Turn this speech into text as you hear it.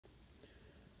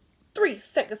3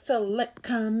 seconds to like,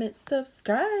 comment,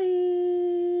 subscribe.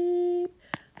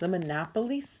 The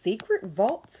Monopoly Secret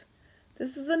Vault.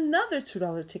 This is another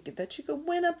 $2 ticket that you can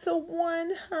win up to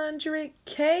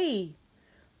 100K.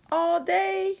 All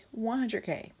day,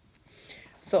 100K.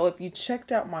 So if you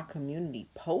checked out my community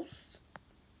posts,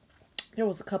 there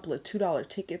was a couple of $2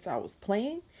 tickets I was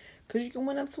playing because you can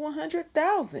win up to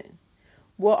 100,000.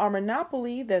 Well, our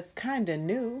Monopoly that's kind of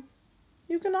new,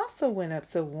 you can also win up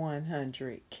to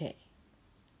 100K.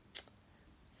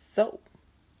 So,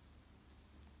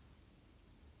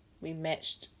 we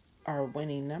matched our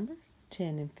winning number,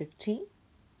 10 and 15.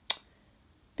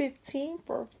 15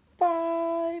 for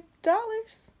 $5.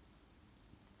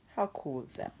 How cool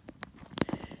is that?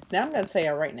 Now, I'm going to tell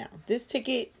you right now, this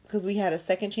ticket, because we had a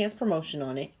second chance promotion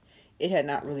on it, it had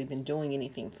not really been doing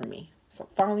anything for me. So,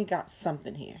 finally got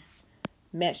something here.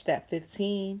 Matched that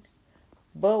 15.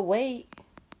 But wait,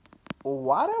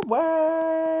 waterworks.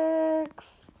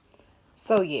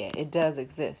 So, yeah, it does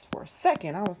exist. For a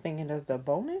second, I was thinking, does the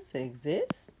bonus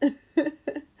exist?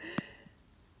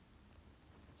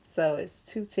 So, it's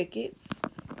 2 tickets.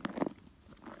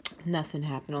 Nothing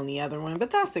happened on the other one, but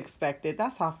that's expected.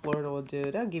 That's how Florida will do.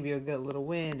 They'll give you a good little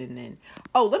win, and then,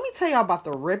 oh, let me tell y'all about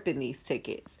the rip in these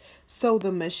tickets. So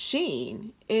the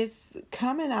machine is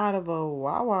coming out of a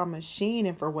Wawa machine,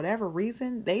 and for whatever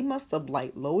reason, they must have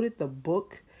like loaded the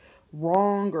book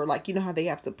wrong, or like, you know how they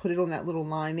have to put it on that little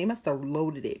line. They must have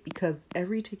loaded it, because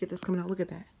every ticket that's coming out, look at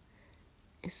that,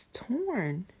 it's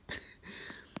torn.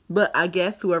 But I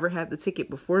guess whoever had the ticket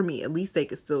before me, at least they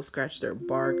could still scratch their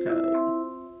barcode.